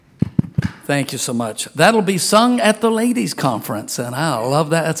Thank you so much. That'll be sung at the ladies' conference, and I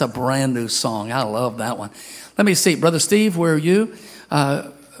love that. That's a brand new song. I love that one. Let me see. Brother Steve, where are you?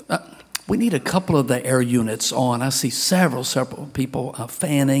 We need a couple of the air units on. I see several people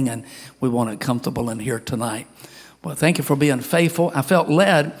fanning, and we want it comfortable in here tonight. Well, thank you for being faithful. I felt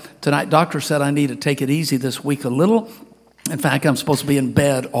led tonight. Doctor said I need to take it easy this week a little. In fact, I'm supposed to be in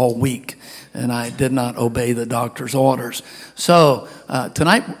bed all week, and I did not obey the doctor's orders. So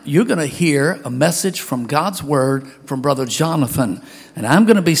tonight, you're going to hear a message from God's Word from Brother Jonathan. And I'm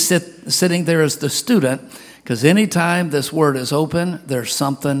going to be sitting there as the student, because anytime this Word is open, there's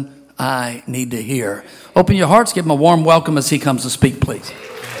something I need to hear. Open your hearts. Give him a warm welcome as he comes to speak, please.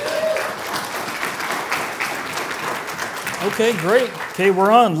 Okay, great. Okay, we're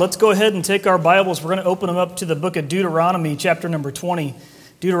on. Let's go ahead and take our Bibles. We're going to open them up to the book of Deuteronomy, chapter number 20.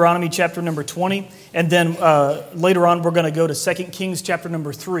 Deuteronomy, chapter number 20. And then later on, we're going to go to 2 Kings, chapter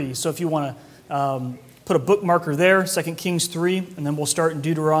number 3. So if you want to put a bookmarker there, 2 Kings 3, and then we'll start in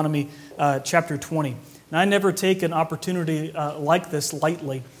Deuteronomy chapter 20. Now, I never take an opportunity like this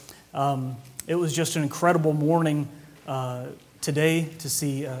lightly. It was just an incredible morning today to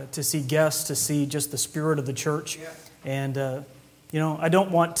see guests, to see just the spirit of the church. Yeah. And, I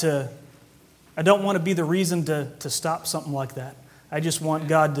don't want to be the reason to stop something like that. I just want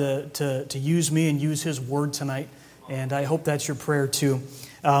God to use me and use His Word tonight. And I hope that's your prayer too.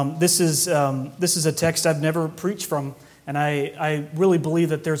 This is a text I've never preached from. And I really believe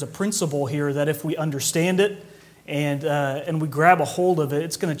that there's a principle here that if we understand it and we grab a hold of it,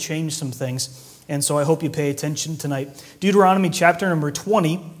 it's going to change some things. And so I hope you pay attention tonight. Deuteronomy chapter number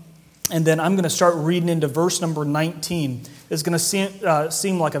 20. And then I'm going to start reading into verse number 19. It's going to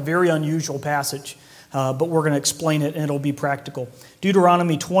seem like a very unusual passage, but we're going to explain it and it'll be practical.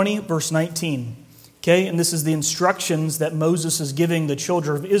 Deuteronomy 20, verse 19. Okay, and this is the instructions that Moses is giving the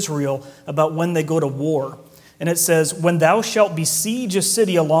children of Israel about when they go to war. And it says, "When thou shalt besiege a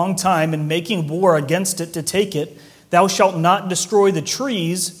city a long time and making war against it to take it, thou shalt not destroy the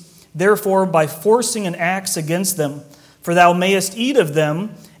trees, therefore by forcing an axe against them. For thou mayest eat of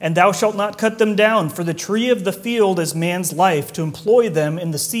them, and thou shalt not cut them down, for the tree of the field is man's life, to employ them in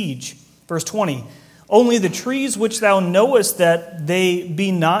the siege." Verse 20, "Only the trees which thou knowest that they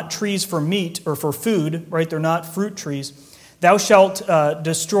be not trees for meat or for food," right, they're not fruit trees, "thou shalt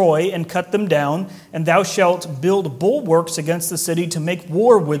destroy and cut them down, and thou shalt build bulwarks against the city to make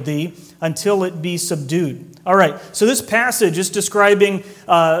war with thee until it be subdued." All right, so this passage is describing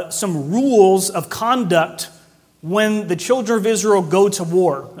some rules of conduct when the children of Israel go to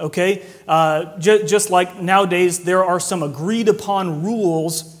war, okay? Just like nowadays, there are some agreed upon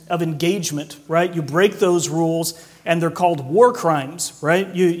rules of engagement, right? You break those rules, and they're called war crimes, right?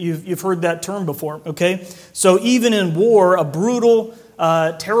 You've heard that term before, okay? So even in war, a brutal,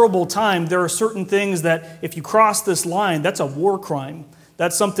 terrible time, there are certain things that if you cross this line, that's a war crime.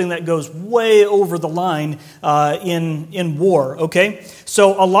 That's something that goes way over the line in war, okay?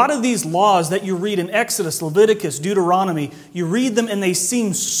 So a lot of these laws that you read in Exodus, Leviticus, Deuteronomy, you read them and they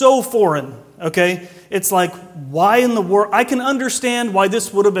seem so foreign, okay? It's like, why in the world? I can understand why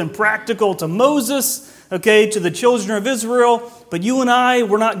this would have been practical to Moses, okay, to the children of Israel, but you and I,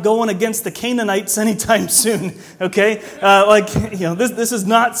 we're not going against the Canaanites anytime soon, okay? This is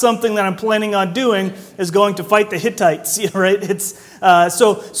not something that I'm planning on doing, is going to fight the Hittites, right? It's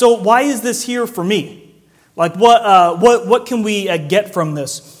so why is this here for me? Like, what can we get from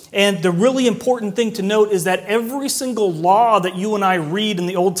this? And the really important thing to note is that every single law that you and I read in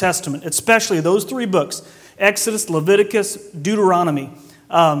the Old Testament, especially those three books, Exodus, Leviticus, Deuteronomy,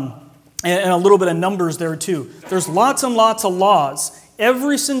 and a little bit of Numbers there too. There's lots and lots of laws.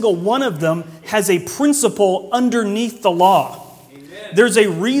 Every single one of them has a principle underneath the law. Amen. There's a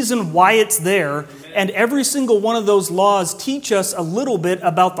reason why it's there, Amen. And every single one of those laws teach us a little bit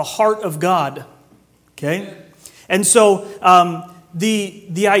about the heart of God. Okay? Amen. And so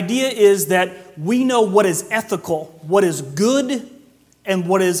the idea is that we know what is ethical, what is good, and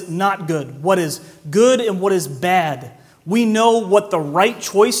what is not good, what is good and what is bad. We know what the right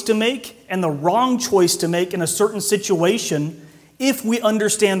choice to make and the wrong choice to make in a certain situation if we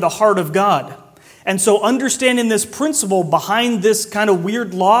understand the heart of God. And so understanding this principle behind this kind of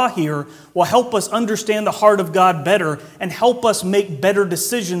weird law here will help us understand the heart of God better and help us make better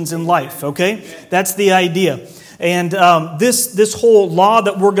decisions in life, okay? That's the idea. And this whole law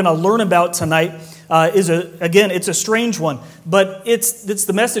that we're going to learn about tonight it's a strange one. But it's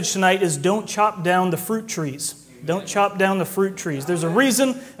the message tonight is don't chop down the fruit trees. Don't chop down the fruit trees. There's a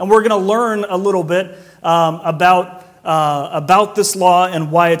reason, and we're going to learn a little bit about this law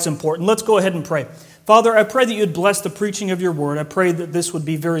and why it's important. Let's go ahead and pray. Father, I pray that you'd bless the preaching of your word. I pray that this would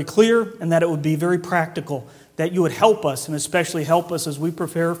be very clear and that it would be very practical, that you would help us and especially help us as we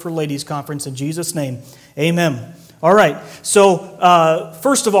prepare for Ladies' Conference. In Jesus' name, amen. All right, so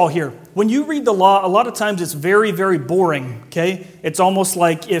first of all here, when you read the law, a lot of times it's very, very boring, okay? It's almost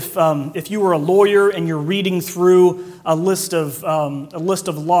like if you were a lawyer and you're reading through a list of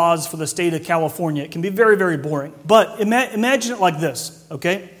laws for the state of California. It can be very, very boring. But imagine it like this,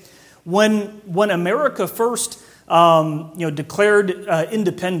 okay? When America first declared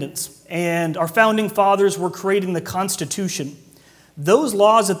independence and our founding fathers were creating the Constitution, those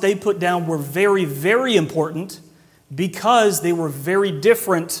laws that they put down were very, very important because they were very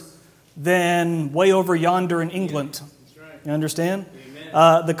different than way over yonder in England. Yeah, right. You understand?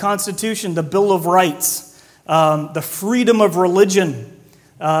 The Constitution, the Bill of Rights, the freedom of religion,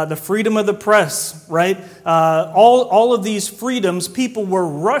 the freedom of the press, right? All of these freedoms, people were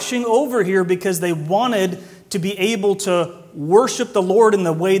rushing over here because they wanted to be able to worship the Lord in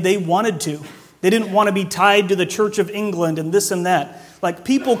the way they wanted to. They didn't want to be tied to the Church of England and this and that. Like,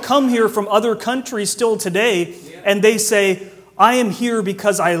 people come here from other countries still today, and they say, I am here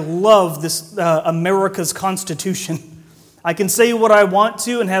because I love this America's Constitution. I can say what I want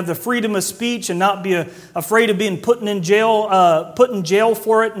to and have the freedom of speech and not be afraid of being put in jail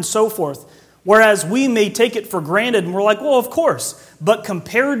for it and so forth. Whereas we may take it for granted and we're like, well, of course. But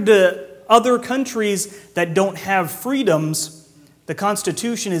compared to other countries that don't have freedoms, the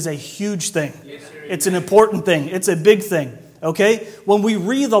Constitution is a huge thing. It's an important thing. It's a big thing. Okay? When we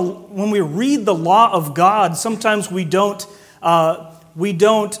read the law of God, sometimes we don't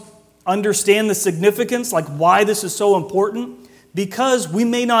understand the significance, like why this is so important, because we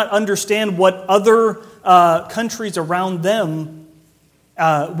may not understand what other countries around them,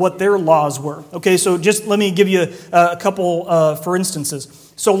 what their laws were. Okay, so just let me give you a couple for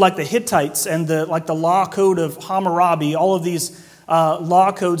instances. So like the Hittites and the law code of Hammurabi, all of these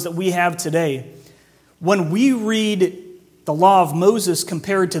law codes that we have today, when we read the law of Moses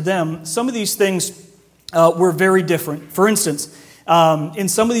compared to them, some of these things were very different. For instance, in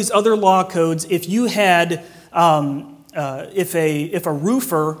some of these other law codes, if you had, if a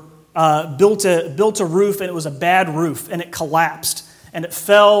roofer built a roof and it was a bad roof and it collapsed and it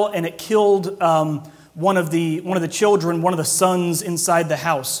fell and it killed one of the children, one of the sons inside the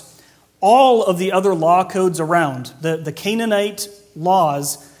house, all of the other law codes around, the Canaanite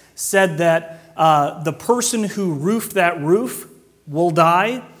laws said that the person who roofed that roof will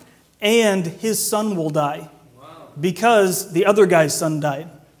die and his son will die because the other guy's son died.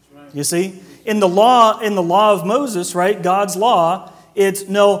 You see? In the law of Moses, right, God's law, it's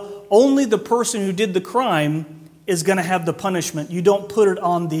no, only the person who did the crime is going to have the punishment. You don't put it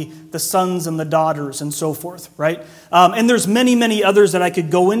on the sons and the daughters and so forth, right? And there's many, many others that I could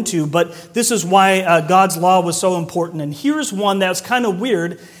go into, but this is why God's law was so important. And here's one that's kind of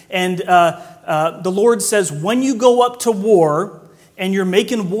weird. And the Lord says, when you go up to war and you're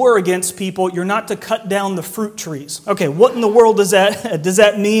making war against people, you're not to cut down the fruit trees. Okay, what in the world does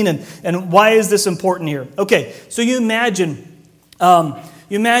that mean, and why is this important here? Okay, so you imagine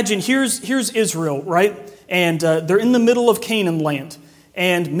here's Israel, right? And they're in the middle of Canaan land.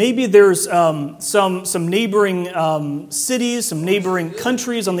 And maybe there's some neighboring cities, some neighboring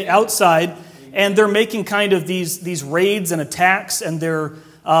countries on the outside, and they're making kind of these raids and attacks, and they're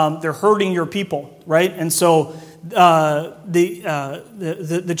hurting your people, right? And so the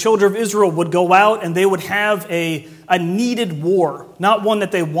children of Israel would go out and they would have a needed war, not one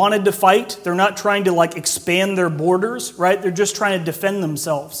that they wanted to fight. They're not trying to expand their borders, right? They're just trying to defend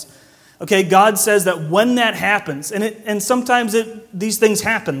themselves. Okay, God says that when that happens, and sometimes these things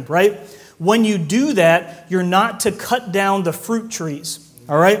happen, right? When you do that, you're not to cut down the fruit trees.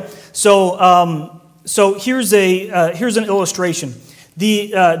 All right. So here's an illustration.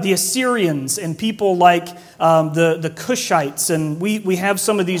 The Assyrians and people like the Cushites, and we have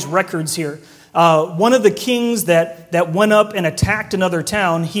some of these records here. One of the kings that went up and attacked another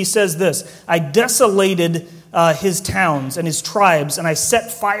town, he says this: I desolated his towns and his tribes, and I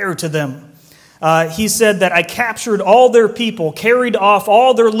set fire to them. He said that I captured all their people, carried off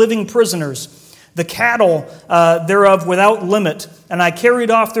all their living prisoners, the cattle thereof without limit, and I carried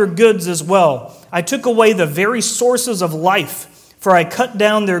off their goods as well. I took away the very sources of life, for I cut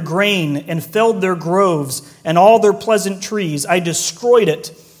down their grain and felled their groves and all their pleasant trees. I destroyed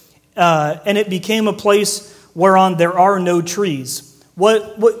it, and it became a place whereon there are no trees.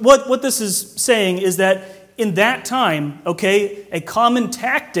 What this is saying is that in that time, okay, a common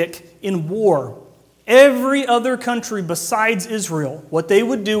tactic in war, every other country besides Israel, what they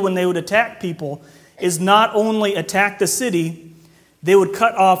would do when they would attack people is not only attack the city, they would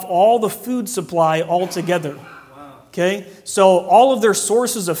cut off all the food supply altogether. Okay, so all of their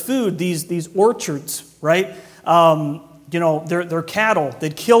sources of food, these orchards, right? Their cattle.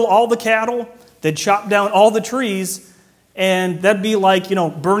 They'd kill all the cattle. They'd chop down all the trees, and that'd be like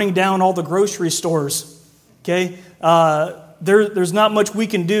burning down all the grocery stores. Okay, there's not much we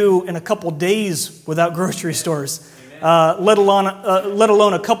can do in a couple days without grocery stores. Let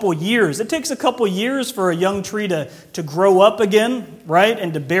alone a couple years. It takes a couple years for a young tree to grow up again, right,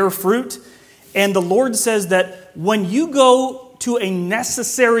 and to bear fruit. And the Lord says that when you go to a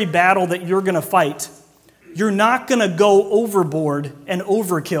necessary battle that you're going to fight, you're not going to go overboard and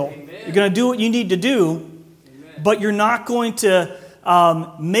overkill. Amen. You're going to do what you need to do, Amen. But you're not going to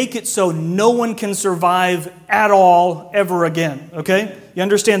make it so no one can survive at all ever again. Okay? You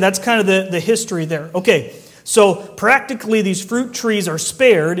understand? That's kind of the history there. Okay. So practically these fruit trees are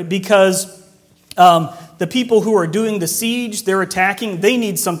spared because the people who are doing the siege, they're attacking, they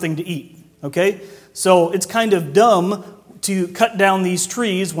need something to eat. Okay? So it's kind of dumb to cut down these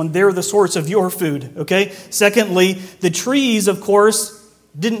trees when they're the source of your food. Okay? Secondly, the trees, of course,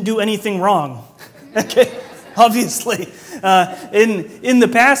 didn't do anything wrong. Okay? Obviously. In the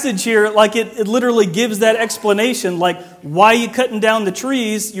passage here, like it literally gives that explanation, like why you cutting down the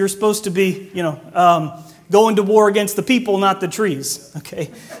trees, you're supposed to be, going to war against the people, not the trees. Okay,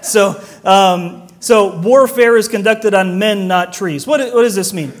 so warfare is conducted on men, not trees. What does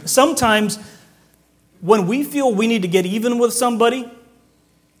this mean? Sometimes when we feel we need to get even with somebody,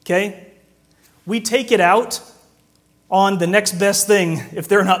 okay, we take it out on the next best thing if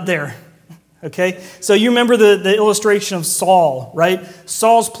they're not there. Okay, so you remember the illustration of Saul, right?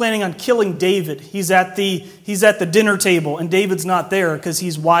 Saul's planning on killing David. He's at the dinner table, and David's not there because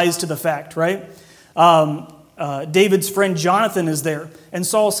he's wise to the fact, right? David's friend Jonathan is there, and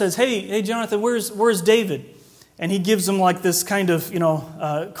Saul says, "Hey, Jonathan, where's David?" And he gives him like this kind of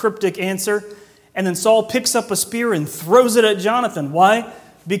cryptic answer, and then Saul picks up a spear and throws it at Jonathan. Why?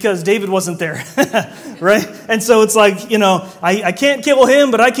 Because David wasn't there, right? And so it's like I can't kill him,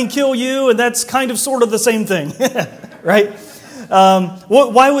 but I can kill you, and that's kind of sort of the same thing, right?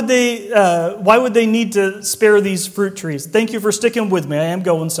 Why would they need to spare these fruit trees? Thank you for sticking with me. I am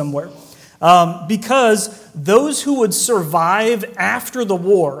going somewhere. Because those who would survive after the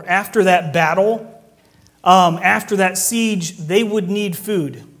war, after that battle, after that siege, they would need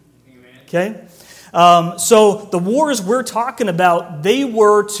food. Okay? So the wars we're talking about, they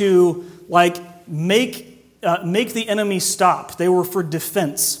were to make the enemy stop. They were for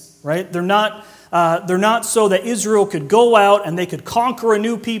defense, right? They're not so that Israel could go out and they could conquer a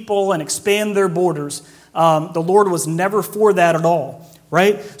new people and expand their borders. The Lord was never for that at all.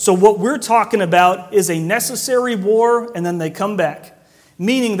 Right? So what we're talking about is a necessary war, and then they come back.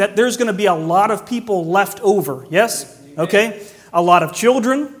 Meaning that there's going to be a lot of people left over. Yes? Okay? A lot of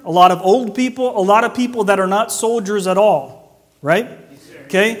children, a lot of old people, a lot of people that are not soldiers at all. Right?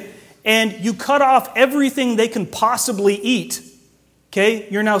 Okay? And you cut off everything they can possibly eat. Okay?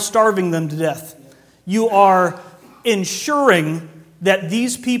 You're now starving them to death. You are ensuring that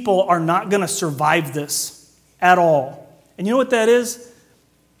these people are not going to survive this at all. And you know what that is?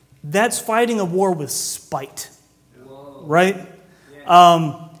 That's fighting a war with spite, right?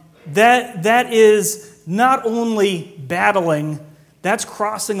 That is not only battling, that's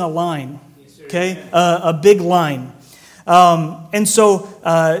crossing a line, okay? A big line. And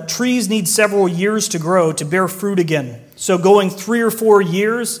so trees need several years to grow, to bear fruit again. So going 3 or 4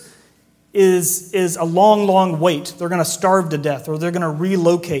 years is a long, long wait. They're going to starve to death, or they're going to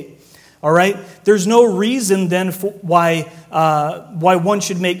relocate. All right? There's no reason then for why one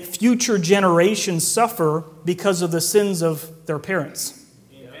should make future generations suffer because of the sins of their parents.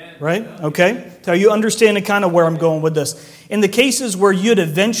 Amen. Right? Okay? So you understand kind of where I'm going with this. In the cases where you'd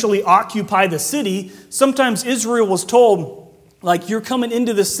eventually occupy the city, sometimes Israel was told, like, you're coming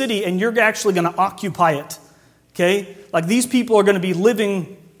into the city and you're actually going to occupy it. Okay? Like, these people are going to be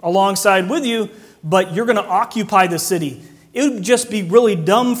living alongside with you, but you're going to occupy the city. It would just be really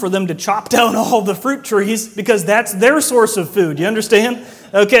dumb for them to chop down all the fruit trees because that's their source of food. You understand?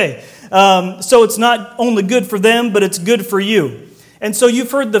 Okay. So it's not only good for them, but it's good for you. And so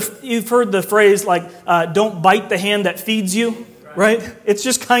you've heard the phrase like, don't bite the hand that feeds you, right? It's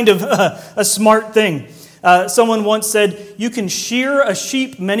just kind of a smart thing. Someone once said, you can shear a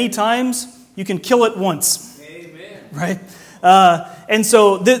sheep many times, you can kill it once. Amen. Right? And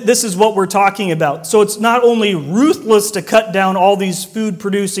so this is what we're talking about. So it's not only ruthless to cut down all these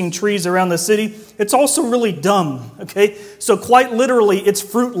food-producing trees around the city, it's also really dumb, okay? So quite literally, it's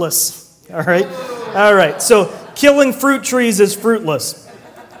fruitless, all right? All right, so killing fruit trees is fruitless.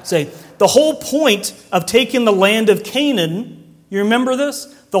 Say, the whole point of taking the land of Canaan, You remember this?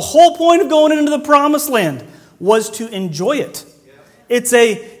 The whole point of going into the promised land was to enjoy it. It's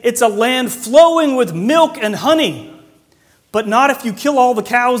a land flowing with milk and honey. But not if you kill all the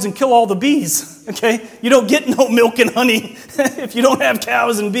cows and kill all the bees, okay? You don't get no milk and honey if you don't have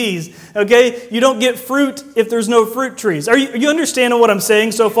cows and bees, okay? You don't get fruit if there's no fruit trees. Are you understanding what I'm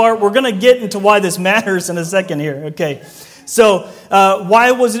saying so far? We're going to get into why this matters in a second here, okay? So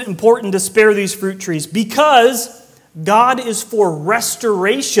why was it important to spare these fruit trees? Because God is for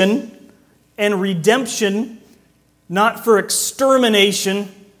restoration and redemption, not for extermination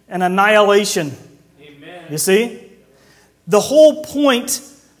and annihilation. Amen. You see? The whole point,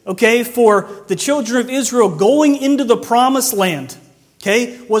 okay, for the children of Israel going into the promised land,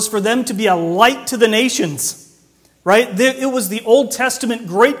 okay, was for them to be a light to the nations, right? It was the Old Testament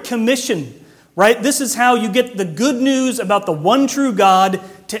Great Commission, right? This is how you get the good news about the one true God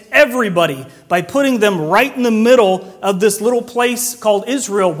to everybody, by putting them right in the middle of this little place called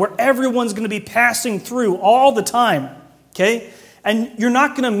Israel where everyone's going to be passing through all the time, okay? And you're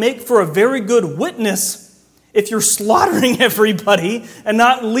not going to make for a very good witness if you're slaughtering everybody and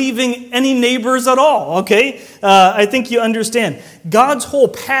not leaving any neighbors at all, okay? I think you understand. God's whole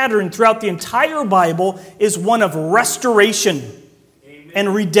pattern throughout the entire Bible is one of restoration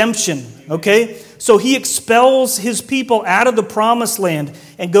and redemption, okay? So he expels his people out of the promised land,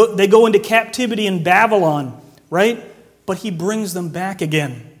 and they go into captivity in Babylon, right? But he brings them back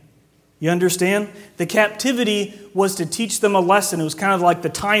again. You understand? The captivity was to teach them a lesson. It was kind of like the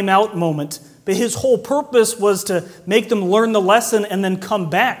time out moment. But his whole purpose was to make them learn the lesson and then come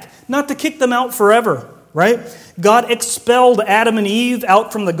back, not to kick them out forever, right? God expelled Adam and Eve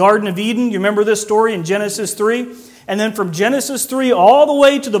out from the Garden of Eden. You remember this story in Genesis 3? And then from Genesis 3 all the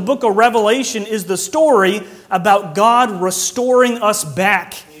way to the book of Revelation is the story about God restoring us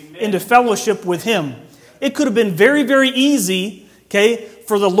back into fellowship with him. It could have been very, very easy, okay,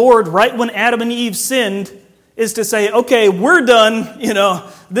 for the Lord, right when Adam and Eve sinned, is to say, okay, we're done,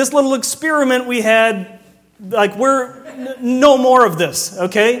 this little experiment we had, like we're no more of this,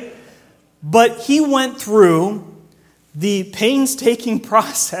 okay? But he went through the painstaking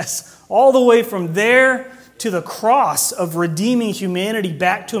process all the way from there to the cross of redeeming humanity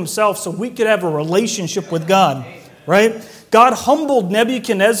back to himself so we could have a relationship with God, right? God humbled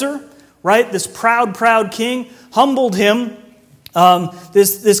Nebuchadnezzar, right? This proud king, humbled him.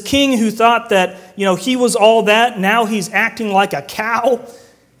 This king who thought that, he was all that, now he's acting like a cow.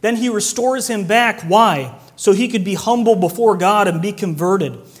 Then he restores him back. Why? So he could be humble before God and be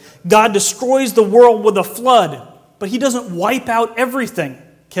converted. God destroys the world with a flood, but he doesn't wipe out everything,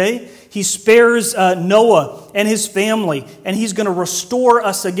 okay? He spares Noah and his family, and he's going to restore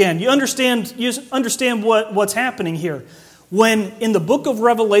us again. You understand what's happening here. When in the book of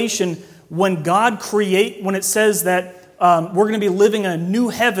Revelation, when it says that we're going to be living in a new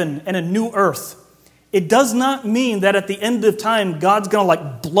heaven and a new earth, it does not mean that at the end of time, God's going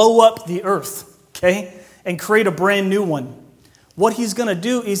to blow up the earth, okay, and create a brand new one. What he's going to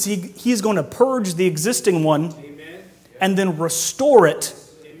do is he's going to purge the existing one and then restore it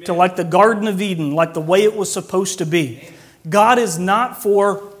to like the Garden of Eden, like the way it was supposed to be. God is not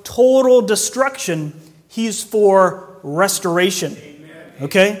for total destruction. He's for restoration,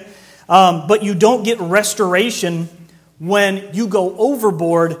 okay? But you don't get restoration when you go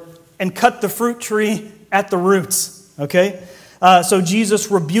overboard and cut the fruit tree at the roots, okay? So Jesus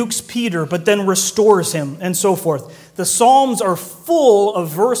rebukes Peter, but then restores him, and so forth. The Psalms are full of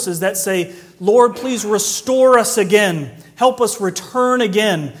verses that say, Lord, please restore us again. Help us return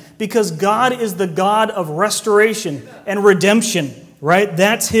again, because God is the God of restoration and redemption, right?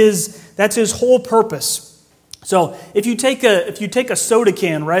 That's his whole purpose. So if you take a soda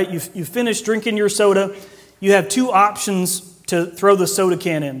can, right? You finish drinking your soda, you have two options to throw the soda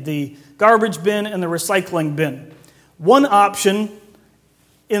can in, the garbage bin and the recycling bin. One option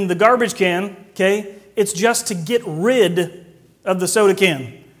in the garbage can, okay, it's just to get rid of the soda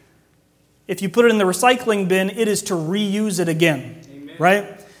can. If you put it in the recycling bin, it is to reuse it again, Amen.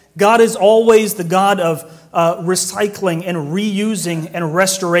 Right? God is always the God of recycling and reusing and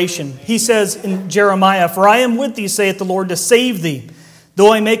restoration. He says in Jeremiah, "For I am with thee, saith the Lord, to save thee.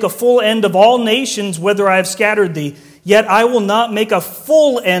 Though I make a full end of all nations, whither I have scattered thee, yet I will not make a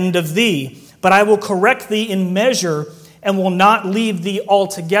full end of thee, but I will correct thee in measure and will not leave thee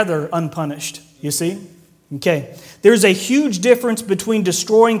altogether unpunished." You see? Okay. There's a huge difference between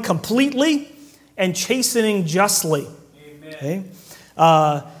destroying completely and chastening justly. Amen.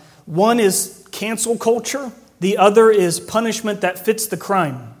 Okay? One is cancel culture. The other is punishment that fits the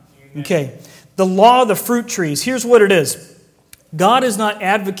crime. Amen. Okay. The law of the fruit trees. Here's what it is. God is not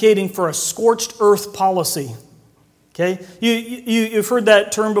advocating for a scorched earth policy. Okay? You've heard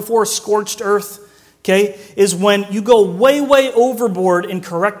that term before, scorched earth. Okay? Is when you go way, way overboard in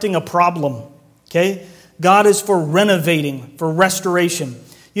correcting a problem. Okay? God is for renovating, for restoration.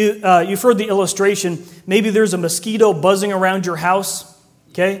 You've heard the illustration. Maybe there's a mosquito buzzing around your house.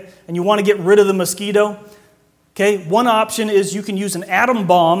 Okay? And you want to get rid of the mosquito. Okay? One option is you can use an atom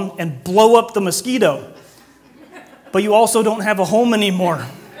bomb and blow up the mosquito. But you also don't have a home anymore.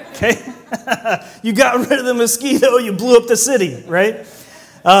 Okay? You got rid of the mosquito, you blew up the city, right?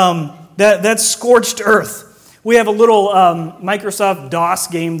 That's scorched earth. We have a little Microsoft DOS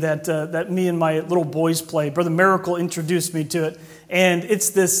game that me and my little boys play. Brother Miracle introduced me to it. And it's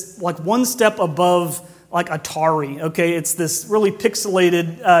this like one step above like Atari, okay? It's this really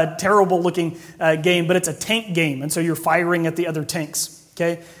pixelated, terrible looking game, but it's a tank game. And so you're firing at the other tanks,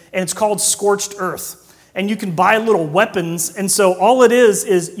 okay? And it's called Scorched Earth. And you can buy little weapons. And so all it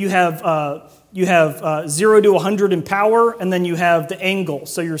is you have 0 to 100 in power, and then you have the angle.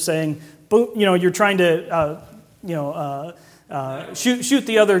 So you're saying, boom, you're trying to, shoot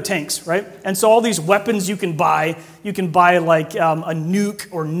the other tanks, right? And so all these weapons you can buy like a nuke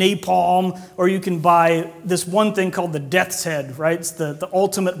or napalm, or you can buy this one thing called the Death's Head, right? It's the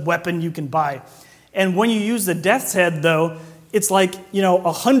ultimate weapon you can buy. And when you use the Death's Head, though, it's like,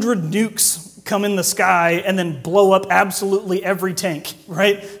 100 nukes come in the sky and then blow up absolutely every tank,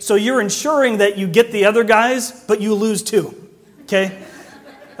 right? So you're ensuring that you get the other guys, but you lose too, okay?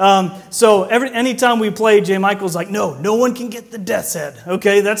 So anytime we play, J. Michael's like, no one can get the Death's Head,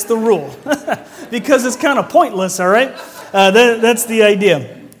 okay? That's the rule. Because it's kind of pointless, all right? That's the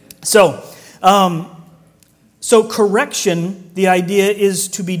idea. So correction, the idea is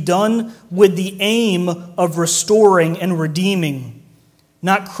to be done with the aim of restoring and redeeming,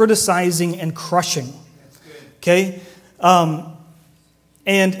 not criticizing and crushing. Okay? And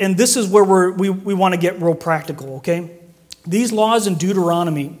this is where we want to get real practical, okay? These laws in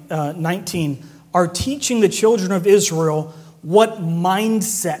Deuteronomy 19 are teaching the children of Israel what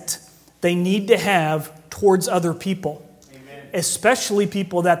mindset they need to have towards other people. Amen. Especially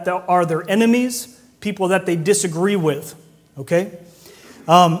people that are their enemies, people that they disagree with, okay?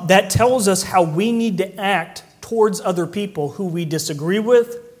 That tells us how we need to act towards other people who we disagree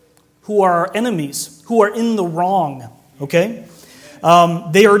with, who are our enemies, who are in the wrong, okay?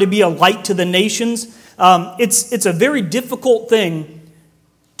 They are to be a light to the nations. It's a very difficult thing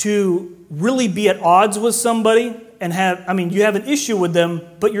to really be at odds with somebody and you have an issue with them,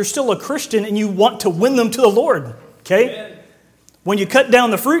 but you're still a Christian and you want to win them to the Lord, okay? Amen. When you cut down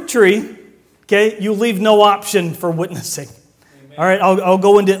the fruit tree, okay, you leave no option for witnessing. Amen. All right, I'll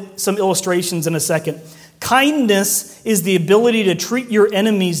go into some illustrations in a second. Kindness is the ability to treat your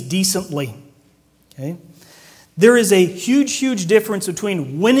enemies decently. Okay? There is a huge, huge difference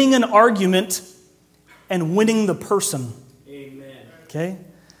between winning an argument and winning the person. Amen. Okay?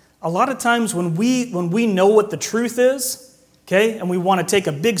 A lot of times when we know what the truth is, okay, and we want to take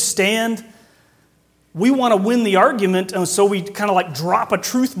a big stand, we want to win the argument, and so we kind of like drop a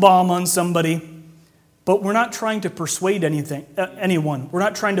truth bomb on somebody. But we're not trying to persuade anyone. We're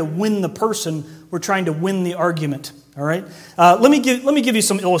not trying to win the person. We're trying to win the argument. All right. Let me give you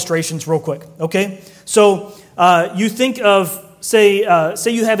some illustrations real quick. Okay. So you think of say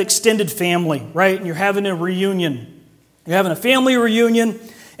you have extended family, right? And you're having a reunion. You're having a family reunion,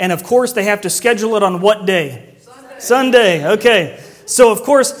 and of course they have to schedule it on what day? Sunday. Okay. So of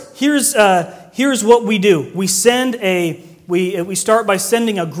course here's what we do. We start by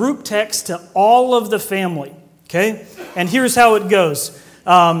sending a group text to all of the family, okay? And here's how it goes.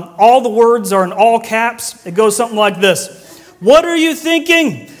 All the words are in all caps. It goes something like this. What are you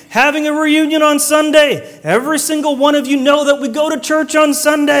thinking? Having a reunion on Sunday. Every single one of you know that we go to church on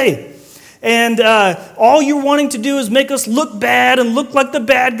Sunday. And all you're wanting to do is make us look bad and look like the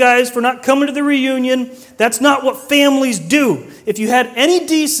bad guys for not coming to the reunion. That's not what families do. If you had any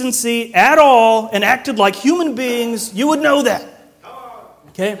decency at all and acted like human beings, you would know that.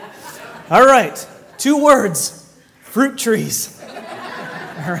 Okay? All right. 2 words. Fruit trees.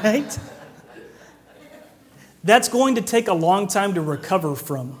 All right? That's going to take a long time to recover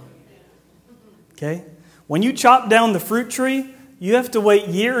from. Okay? When you chop down the fruit tree, you have to wait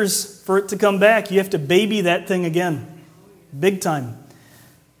years for it to come back. You have to baby that thing again. Big time.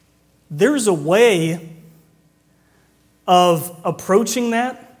 There's a way of approaching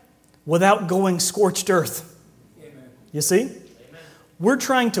that without going scorched earth. Amen. You see? Amen. We're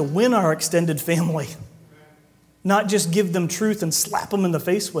trying to win our extended family, not just give them truth and slap them in the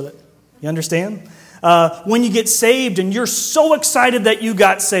face with it. You understand? When you get saved and you're so excited that you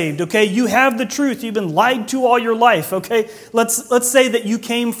got saved, okay? You have the truth. You've been lied to all your life, okay? Let's say that you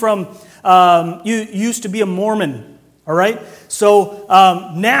came from, you used to be a Mormon, All right? So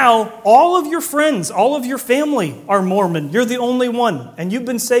now all of your friends, all of your family are Mormon. You're the only one. And you've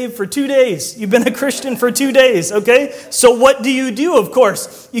been saved for 2 days. You've been a Christian for 2 days, okay? So what do? Of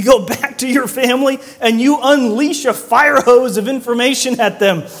course, you go back to your family and you unleash a fire hose of information at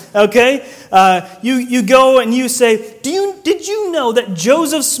them, okay? You go and you say, did you know that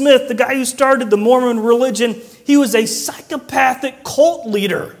Joseph Smith, the guy who started the Mormon religion, he was a psychopathic cult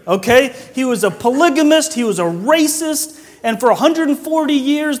leader, okay? He was a polygamist, he was a racist, and for 140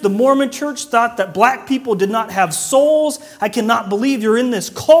 years, the Mormon church thought that black people did not have souls. I cannot believe you're in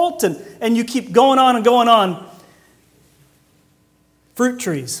this cult, and you keep going on and going on. Fruit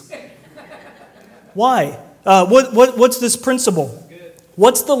trees. Why? What's this principle?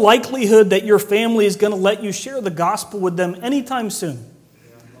 What's the likelihood that your family is going to let you share the gospel with them anytime soon?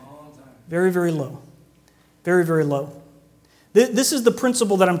 Very, very low. Very, very low. This is the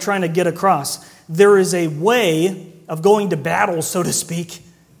principle that I'm trying to get across. There is a way of going to battle, so to speak,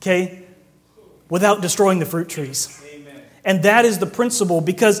 okay, without destroying the fruit trees. Amen. And that is the principle,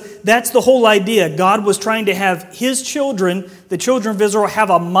 because that's the whole idea. God was trying to have His children, the children of Israel,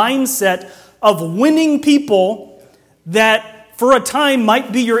 have a mindset of winning people that for a time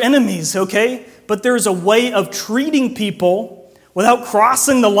might be your enemies, okay? But there's a way of treating people without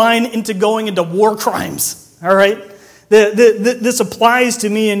crossing the line into going into war crimes. All right? This applies to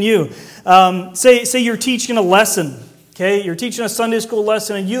me and you. Say you're teaching a lesson, okay? You're teaching a Sunday school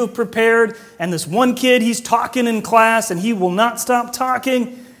lesson and you have prepared, and this one kid, he's talking in class and he will not stop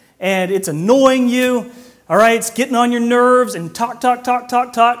talking, and it's annoying you, all right? It's getting on your nerves, and talk.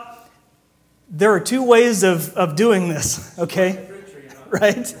 There are two ways of doing this, okay?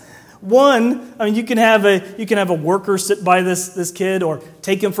 Right? One, I mean, you can have a worker sit by this kid or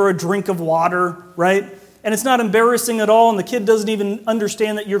take him for a drink of water, right? And it's not embarrassing at all, and the kid doesn't even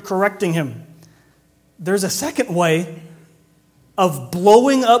understand that you're correcting him. There's a second way of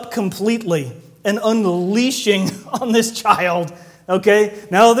blowing up completely and unleashing on this child, okay?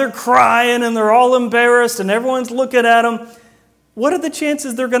 Now they're crying and they're all embarrassed and everyone's looking at them. What are the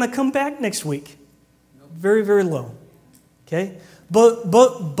chances they're going to come back next week? Very, very low, okay? But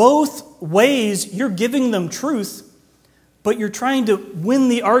both ways, you're giving them truth, but you're trying to win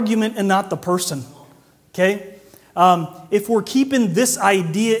the argument and not the person. Okay? If we're keeping this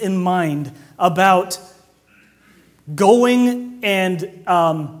idea in mind about going and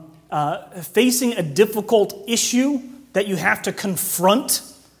facing a difficult issue that you have to confront,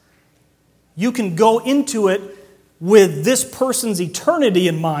 you can go into it with this person's eternity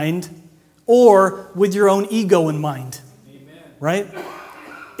in mind or with your own ego in mind. Amen. Right?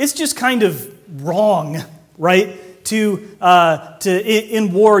 It's just kind of wrong, right?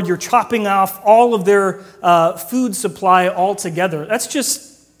 In war, you're chopping off all of their food supply altogether. That's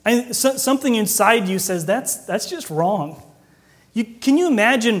just something inside you says that's just wrong. Can you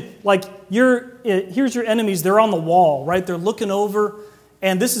imagine, like, here's your enemies, they're on the wall, right? They're looking over,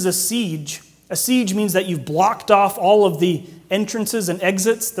 and this is a siege. A siege means that you've blocked off all of the entrances and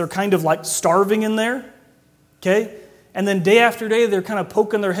exits. They're kind of like starving in there, okay? And then day after day, they're kind of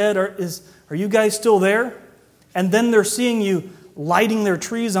poking their head, are you guys still there? And then they're seeing you lighting their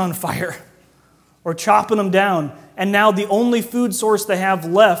trees on fire or chopping them down. And now the only food source they have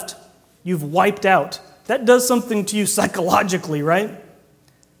left, you've wiped out. That does something to you psychologically, right?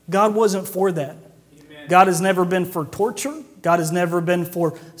 God wasn't for that. Amen. God has never been for torture. God has never been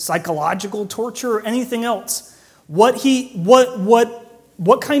for psychological torture or anything else. What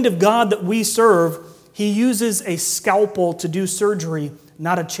kind of God that we serve, He uses a scalpel to do surgery,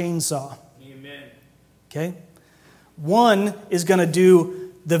 not a chainsaw. Amen. Okay? One is going to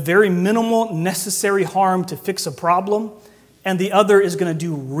do the very minimal necessary harm to fix a problem, and the other is going to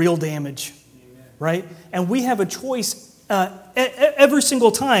do real damage. Amen. Right? And we have a choice every single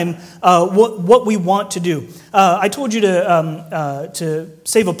time what we want to do. I told you to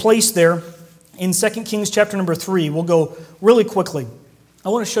save a place there in 2 Kings chapter number 3. We'll go really quickly. I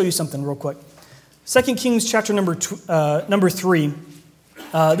want to show you something real quick. 2 Kings chapter number 3.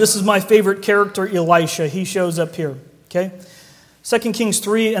 This is my favorite character, Elisha. He shows up here. Okay? 2 Kings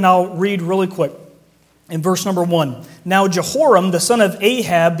 3, and I'll read really quick. In verse number 1. Now Jehoram, the son of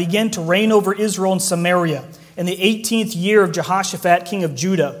Ahab, began to reign over Israel and Samaria in the 18th year of Jehoshaphat, king of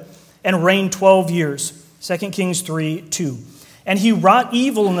Judah, and reigned 12 years. 2 Kings 3, 2. And he wrought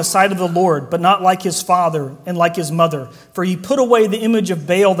evil in the sight of the Lord, but not like his father and like his mother, for he put away the image of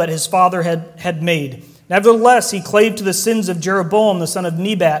Baal that his father had made. Nevertheless, he clave to the sins of Jeroboam, the son of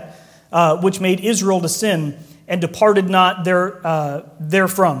Nebat, which made Israel to sin, and departed not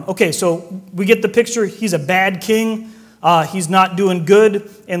therefrom. Okay, so we get the picture. He's a bad king. He's not doing good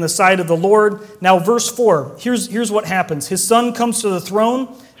in the sight of the Lord. Now, verse 4, here's what happens. His son comes to the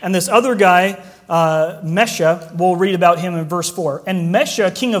throne, and this other guy, Mesha, we'll read about him in verse 4. And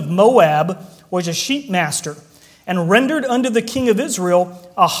Mesha, king of Moab, was a sheep master, and rendered unto the king of Israel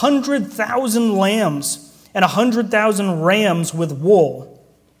 100,000 lambs and 100,000 rams with wool.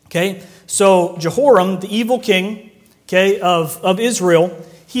 Okay, so Jehoram, the evil king, of Israel,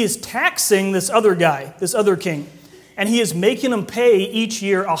 he is taxing this other guy, this other king, and he is making him pay each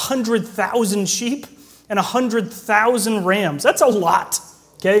year 100,000 sheep and 100,000 rams. That's a lot.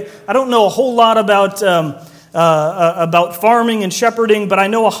 Okay, I don't know a whole lot about farming and shepherding, but I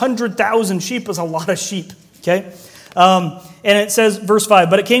know 100,000 sheep is a lot of sheep. Okay, and it says, verse 5,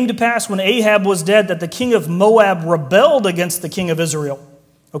 but it came to pass when Ahab was dead that the king of Moab rebelled against the king of Israel.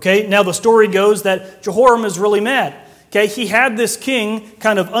 Okay, now the story goes that Jehoram is really mad. Okay, he had this king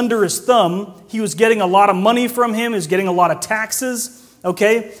kind of under his thumb. He was getting a lot of money from him. He was getting a lot of taxes.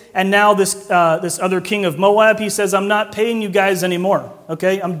 Okay, and now this other king of Moab, he says, I'm not paying you guys anymore.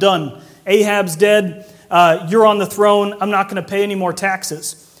 Okay, I'm done. Ahab's dead. You're on the throne. I'm not going to pay any more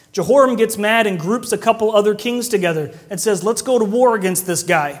taxes. Jehoram gets mad and groups a couple other kings together and says, let's go to war against this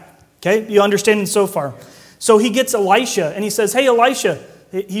guy. Okay, you understanding so far? So he gets Elisha and he says, hey, Elisha,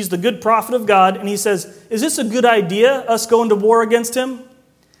 he's the good prophet of God, and he says, is this a good idea, us going to war against him?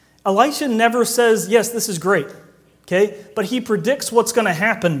 Elisha never says, yes, this is great. Okay, but he predicts what's going to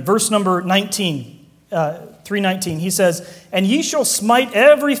happen. Verse number 19, 3:19, he says, and ye shall smite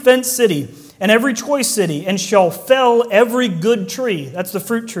every fenced city and every choice city, and shall fell every good tree, that's the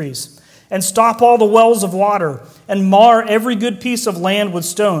fruit trees, and stop all the wells of water, and mar every good piece of land with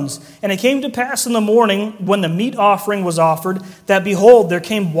stones. And it came to pass in the morning, when the meat offering was offered, that behold, there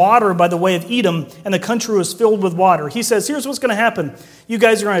came water by the way of Edom, and the country was filled with water. He says, here's what's going to happen. You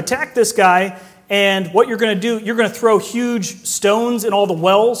guys are going to attack this guy, and what you're going to do, you're going to throw huge stones in all the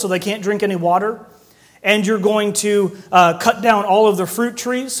wells so they can't drink any water. And you're going to cut down all of the fruit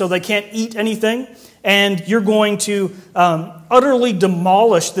trees so they can't eat anything. And you're going to utterly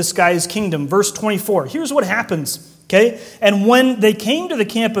demolish this guy's kingdom. Verse 24. Here's what happens. Okay? And when they came to the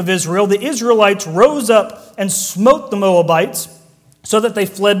camp of Israel, the Israelites rose up and smote the Moabites so that they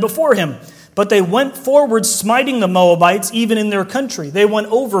fled before him. But they went forward smiting the Moabites even in their country. They went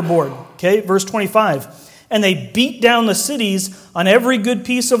overboard. Okay? Verse 25. And they beat down the cities on every good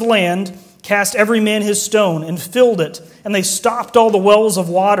piece of land, cast every man his stone, and filled it. And they stopped all the wells of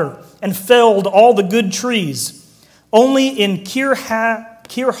water, and felled all the good trees. Only in Kirharaseth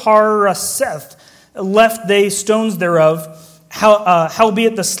left they stones thereof,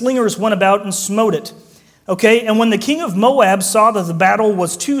 howbeit the slingers went about and smote it. Okay, and when the king of Moab saw that the battle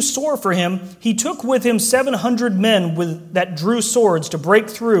was too sore for him, he took with him 700 men that drew swords to break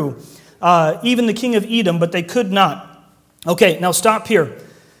through, even the king of Edom, but they could not. Okay, now stop here.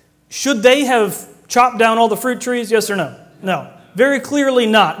 Should they have chopped down all the fruit trees? Yes or no? No. Very clearly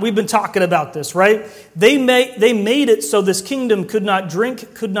not. We've been talking about this, right? They made it so this kingdom could not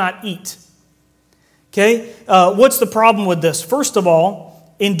drink, could not eat. Okay? What's the problem with this? First of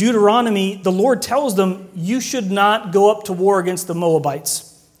all, in Deuteronomy, the Lord tells them, you should not go up to war against the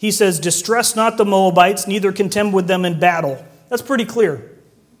Moabites. He says, distress not the Moabites, neither contend with them in battle. That's pretty clear.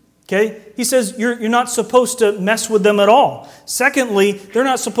 Okay? He says you're not supposed to mess with them at all. Secondly, they're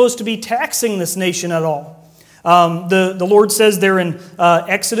not supposed to be taxing this nation at all. The Lord says there in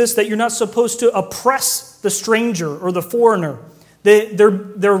Exodus that you're not supposed to oppress the stranger or the foreigner. They're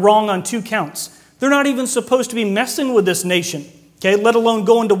wrong on 2 counts. They're not even supposed to be messing with this nation, okay? Let alone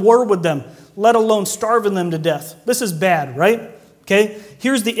going to war with them, let alone starving them to death. This is bad, right? Okay?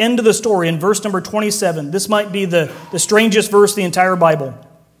 Here's the end of the story in verse number 27. This might be the strangest verse in the entire Bible.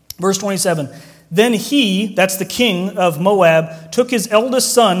 Verse 27. Then he, that's the king of Moab, took his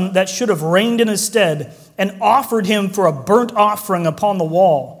eldest son that should have reigned in his stead and offered him for a burnt offering upon the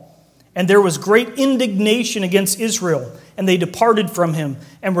wall. And there was great indignation against Israel, and they departed from him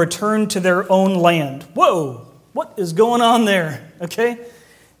and returned to their own land. Whoa, what is going on there? Okay?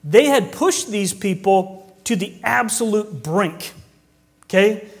 They had pushed these people to the absolute brink.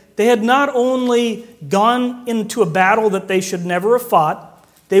 Okay? They had not only gone into a battle that they should never have fought,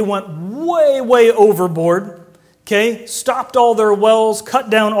 they went way, way overboard, okay? Stopped all their wells, cut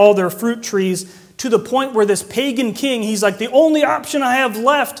down all their fruit trees, to the point where this pagan king, he's like, the only option I have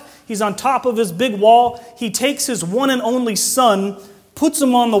left, he's on top of his big wall, he takes his one and only son, puts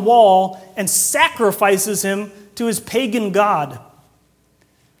him on the wall, and sacrifices him to his pagan god.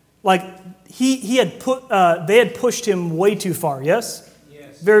 Like, they had pushed him way too far, yes?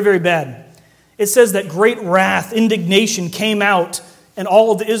 Yes. Very, very bad. It says that great wrath, indignation came out, and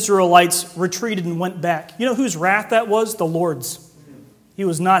all of the Israelites retreated and went back. You know whose wrath that was? The Lord's. He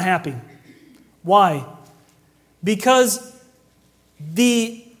was not happy. Why? Because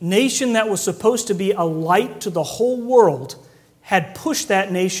the nation that was supposed to be a light to the whole world had pushed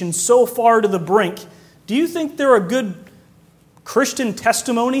that nation so far to the brink. Do you think they're a good Christian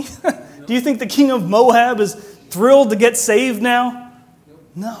testimony? Do you think the king of Moab is thrilled to get saved now?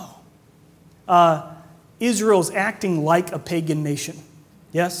 No. Israel's acting like a pagan nation.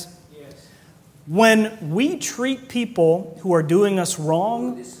 Yes? Yes. When we treat people who are doing us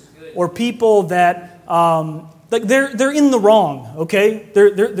wrong, or people that like they're in the wrong, okay?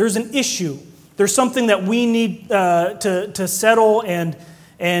 There's an issue. There's something that we need to settle and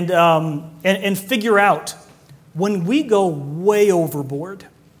figure out. When we go way overboard,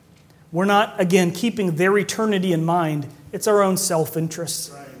 we're not, again, keeping their eternity in mind. It's our own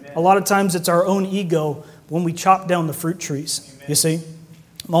self-interest. Right, a lot of times it's our own ego when we chop down the fruit trees. Amen. You see?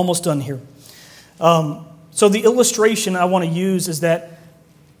 I'm almost done here. So the illustration I want to use is that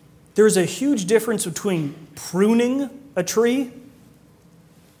there's a huge difference between pruning a tree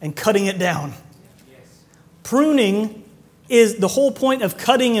and cutting it down. Yes. Pruning is, the whole point of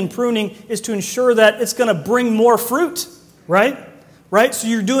cutting and pruning is to ensure that it's going to bring more fruit, right? Right? So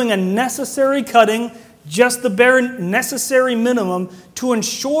you're doing a necessary cutting, just the bare necessary minimum to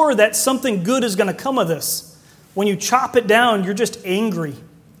ensure that something good is going to come of this. When you chop it down, you're just angry,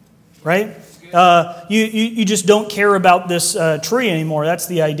 right? You just don't care about this tree anymore. That's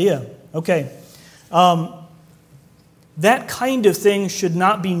the idea. Okay. That kind of thing should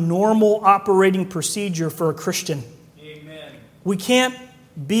not be normal operating procedure for a Christian. Amen. We can't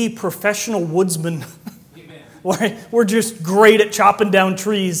be professional woodsmen. We're just great at chopping down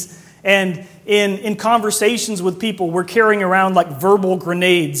trees. And in conversations with people, we're carrying around like verbal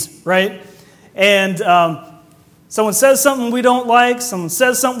grenades, right? And someone says something we don't like, someone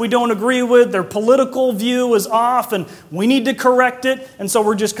says something we don't agree with, their political view is off, and we need to correct it. And so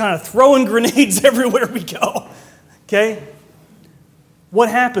we're just kind of throwing grenades everywhere we go. Okay? What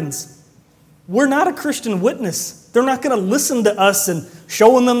happens? We're not a Christian witness. They're not going to listen to us and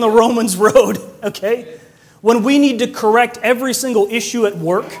showing them the Romans road. Okay? When we need to correct every single issue at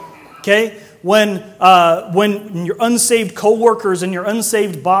work, okay? When your unsaved coworkers and your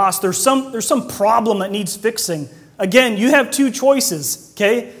unsaved boss, there's some problem that needs fixing. Again, you have two choices,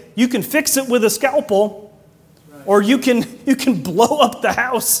 okay? You can fix it with a scalpel, or you can blow up the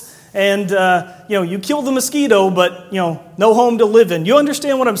house and you kill the mosquito, but no home to live in. You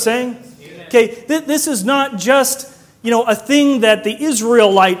understand what I'm saying? Okay, this is not just a thing that the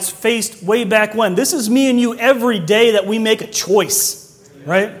Israelites faced way back when. This is me and you every day that we make a choice,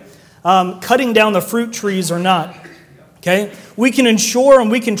 right? Cutting down the fruit trees or not, okay? We can ensure and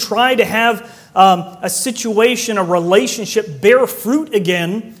we can try to have a situation, a relationship bear fruit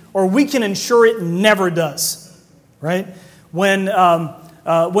again, or we can ensure it never does, right? When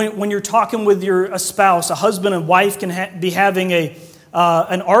you're talking with a spouse, a husband and wife can be having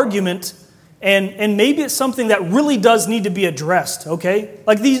an argument. And maybe it's something that really does need to be addressed, okay?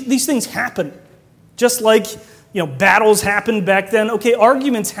 Like these things happen. Just like, battles happened back then. Okay,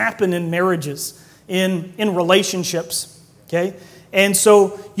 arguments happen in marriages, in relationships, okay? And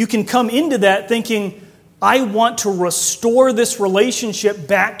so you can come into that thinking, I want to restore this relationship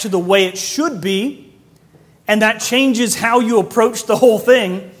back to the way it should be, and that changes how you approach the whole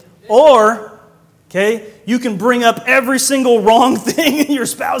thing. Or, okay, you can bring up every single wrong thing your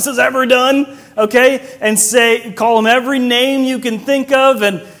spouse has ever done, okay, and call them every name you can think of,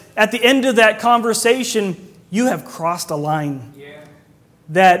 and at the end of that conversation, you have crossed a line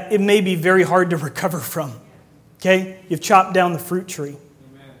that it may be very hard to recover from. Okay, you've chopped down the fruit tree.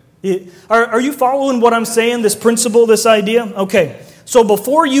 Are you following what I'm saying? This principle, this idea. Okay, so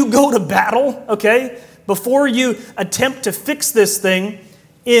before you go to battle, okay, before you attempt to fix this thing.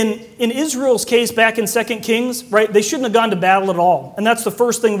 In Israel's case back in 2 Kings, right, they shouldn't have gone to battle at all. And that's the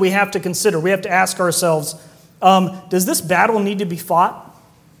first thing we have to consider. We have to ask ourselves, does this battle need to be fought?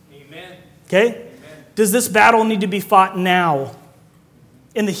 Amen. Okay? Amen. Does this battle need to be fought now?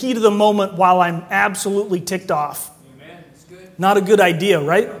 In the heat of the moment while I'm absolutely ticked off? Amen. It's good. Not a good idea,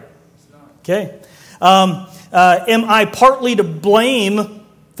 right? No, it's not. Okay. Am I partly to blame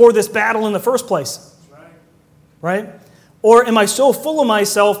for this battle in the first place? That's right. Right? Or am I so full of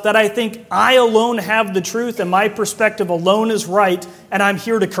myself that I think I alone have the truth and my perspective alone is right and I'm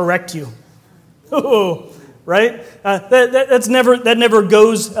here to correct you? Oh, right? That never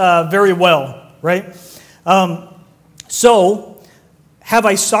goes very well, right? So, have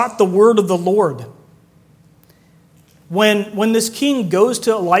I sought the word of the Lord? When this king goes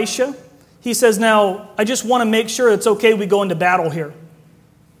to Elisha, he says, now, I just want to make sure it's okay we go into battle here.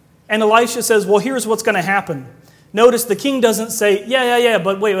 And Elisha says, well, here's what's going to happen. Notice the king doesn't say, yeah,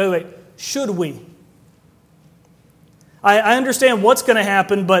 but wait. Should we? I understand what's going to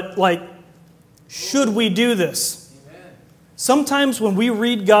happen, but should we do this? Amen. Sometimes when we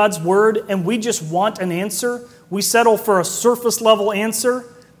read God's word and we just want an answer, we settle for a surface level answer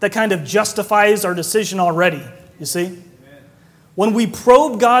that kind of justifies our decision already, you see? Amen. When we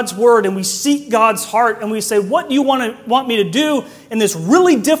probe God's word and we seek God's heart and we say, what do you want me to do in this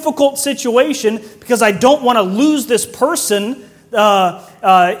really difficult situation because I don't want to lose this person in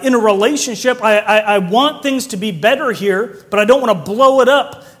a relationship. I want things to be better here, but I don't want to blow it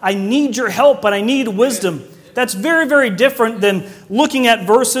up. I need your help, but I need wisdom. That's very, very different than looking at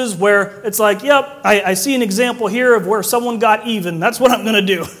verses where it's like, yep, I see an example here of where someone got even. That's what I'm going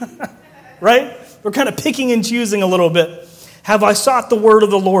to do. Right? We're kind of picking and choosing a little bit. Have I sought the word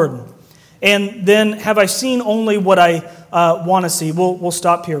of the Lord? And then have I seen only what I want to see? We'll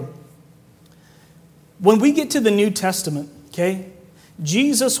stop here. When we get to the New Testament, okay,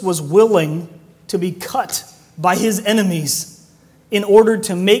 Jesus was willing to be cut by his enemies in order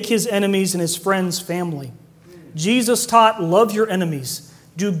to make his enemies and his friends family. Jesus taught, love your enemies,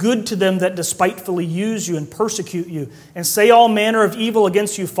 do good to them that despitefully use you and persecute you, and say all manner of evil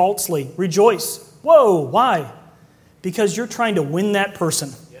against you falsely. Rejoice. Whoa, why? Because you're trying to win that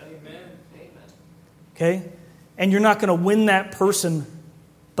person. Okay? And you're not going to win that person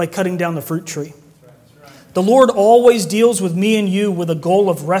by cutting down the fruit tree. The Lord always deals with me and you with a goal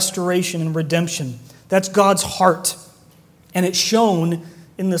of restoration and redemption. That's God's heart. And it's shown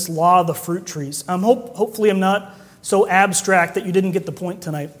in this law of the fruit trees. Hopefully I'm not so abstract that you didn't get the point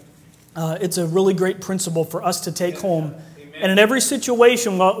tonight. It's a really great principle for us to take home. Amen. And in every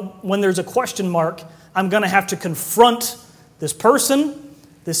situation, when there's a question mark, I'm going to have to confront this person,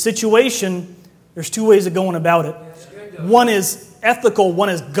 this situation. There's two ways of going about it. One is ethical, one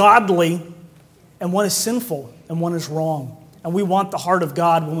is godly, and one is sinful, and one is wrong. And we want the heart of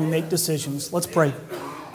God when we make decisions. Let's pray.